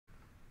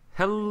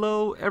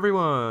Hello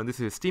everyone, this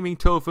is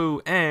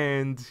SteamingTofu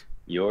and...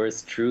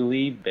 Yours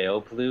truly,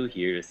 BalePlue,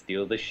 here to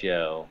steal the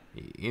show.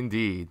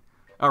 Indeed.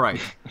 Alright,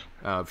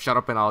 shut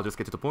up and I'll just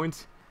get to the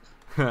point.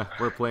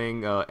 We're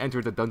playing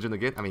Enter the Dungeon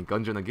again,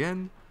 Gungeon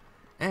again.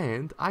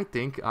 And I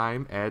think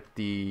I'm at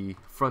the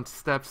front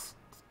steps,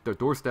 the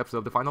doorsteps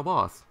of the final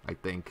boss, I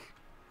think.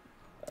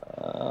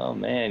 Oh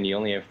man, you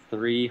only have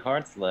 3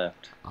 hearts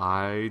left.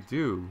 I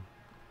do.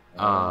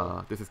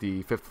 Oh, This is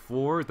the 5th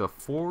floor, the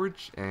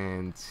forge,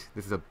 and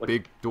this is a what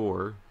big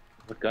door.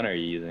 what gun are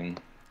you using?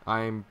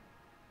 I'm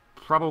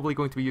probably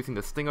going to be using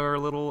the Stinger a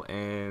little,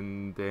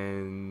 and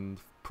then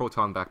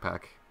Proton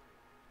Backpack.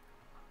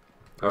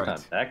 Proton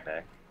Alright.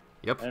 backpack.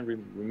 Yep. And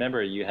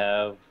remember, you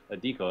have a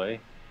decoy.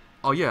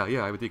 Oh yeah,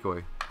 I have a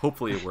decoy.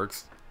 Hopefully it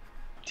works.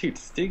 Dude,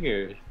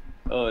 stinger.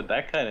 Oh,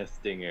 that kind of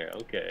stinger.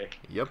 Okay.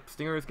 Yep,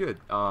 Stinger is good.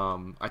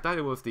 I thought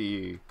it was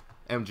the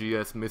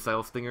MGS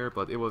missile Stinger,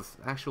 but it was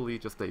actually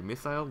just a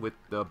missile with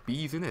the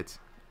bees in it,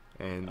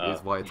 and Oh,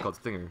 is why it's called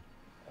Stinger.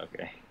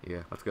 okay.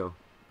 Yeah, let's go.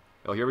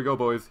 Oh, here we go,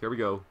 boys. Here we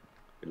go.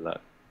 Good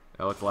luck.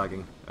 Oh, it's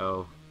lagging.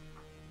 Oh,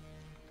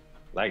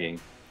 Lagging.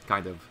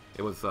 kind of.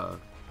 It was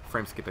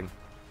frame skipping.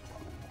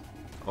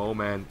 Oh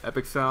man,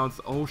 epic sounds.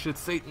 Oh shit,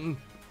 Satan.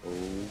 Oh,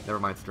 Never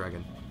mind, it's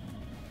dragon.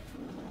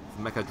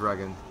 It's Mecha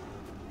Dragon.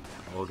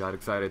 Oh, got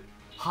excited.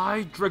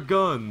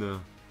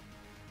 Hydra-gun!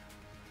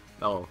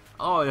 Oh,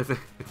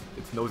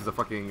 its nose is a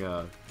fucking,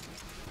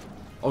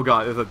 Oh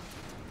god,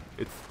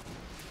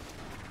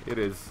 it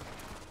is.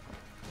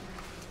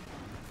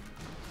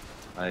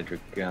 Hydra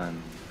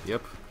gun.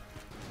 Yep.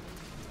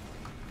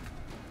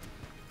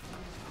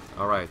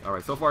 Alright,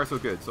 so far so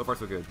good,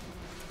 good.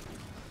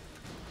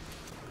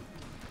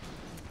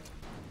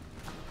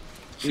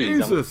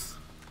 Dude, Jesus!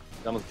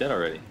 he's almost dead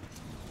already. Ah,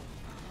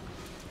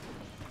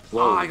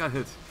 Whoa, I got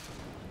hit.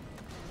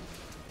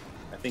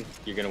 I think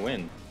you're gonna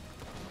win.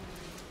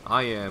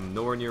 I am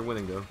nowhere near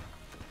winning though.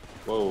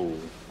 Whoa.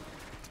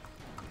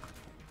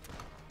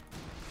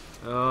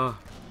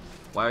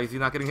 Why is he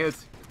not getting hit?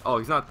 Oh,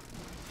 he's not.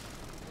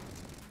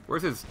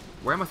 Where's his?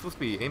 Where am I supposed to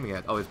be aiming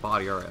at? Oh, his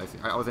body. Alright, I see.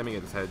 I was aiming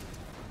at his head.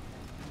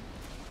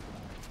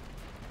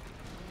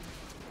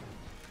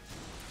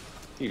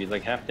 Dude, he's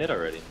like half dead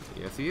already.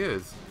 Yes, he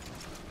is.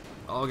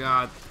 Oh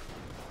god.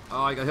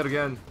 Oh, I got hit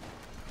again.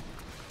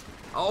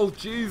 Oh,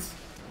 jeez.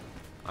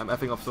 I'm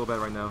effing up so bad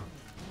right now.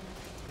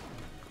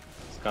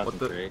 Just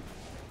concentrate.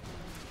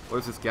 What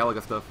is this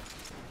Galaga stuff?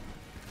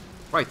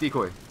 Right,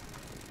 decoy.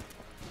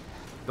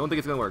 Don't think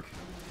it's gonna work.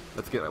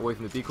 Let's get away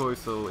from the decoy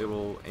so it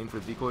will aim for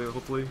the decoy,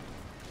 hopefully.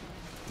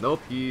 Nope,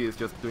 he is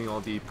just doing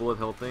all the bullet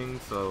hell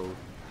things, so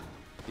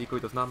decoy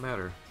does not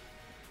matter.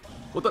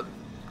 What the?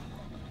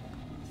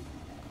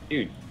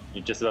 Dude,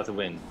 you're just about to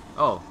win.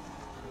 Oh.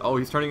 Oh,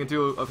 he's turning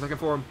into a second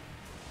form.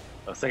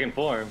 A second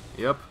form?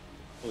 Yep.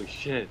 Holy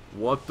shit.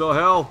 What the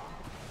hell?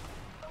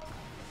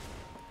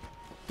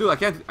 Dude, I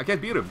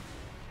can't beat him.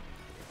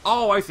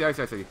 Oh, I see.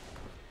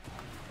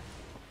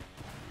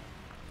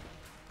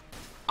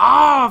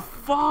 Ah,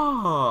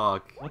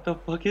 fuck! What the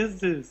fuck is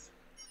this?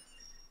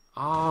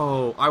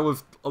 Oh, I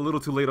was a little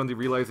too late on the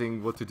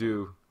realizing what to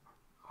do.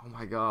 Oh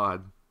my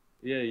god.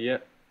 Yeah.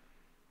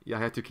 Yeah,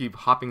 I had to keep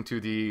hopping to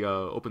the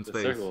open The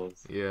space.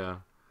 circles. Yeah.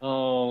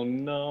 Oh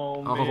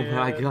no, Oh man.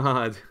 my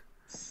god.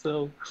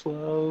 So The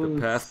close.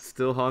 past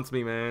still haunts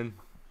me, man.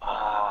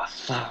 Ah,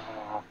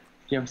 fuck.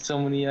 You have so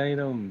many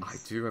items. I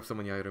do have so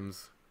many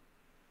items.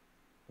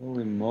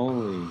 Holy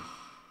moly.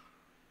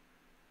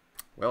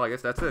 Well, I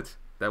guess that's it.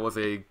 That was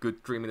a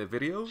good 3-minute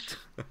video.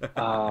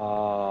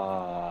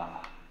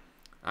 Ah.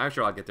 I'm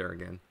sure I'll get there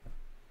again.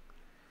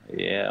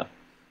 Yeah.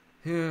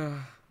 Yeah.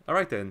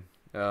 Alright then.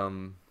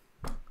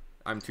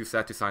 I'm too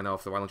sad to sign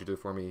off, so why don't you do it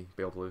for me,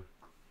 BalePlue?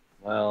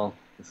 Well,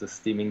 this is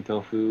Steaming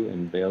Tofu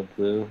and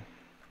BalePlue.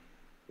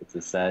 It's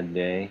a sad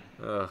day.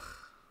 Ugh.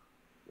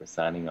 We're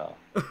signing off.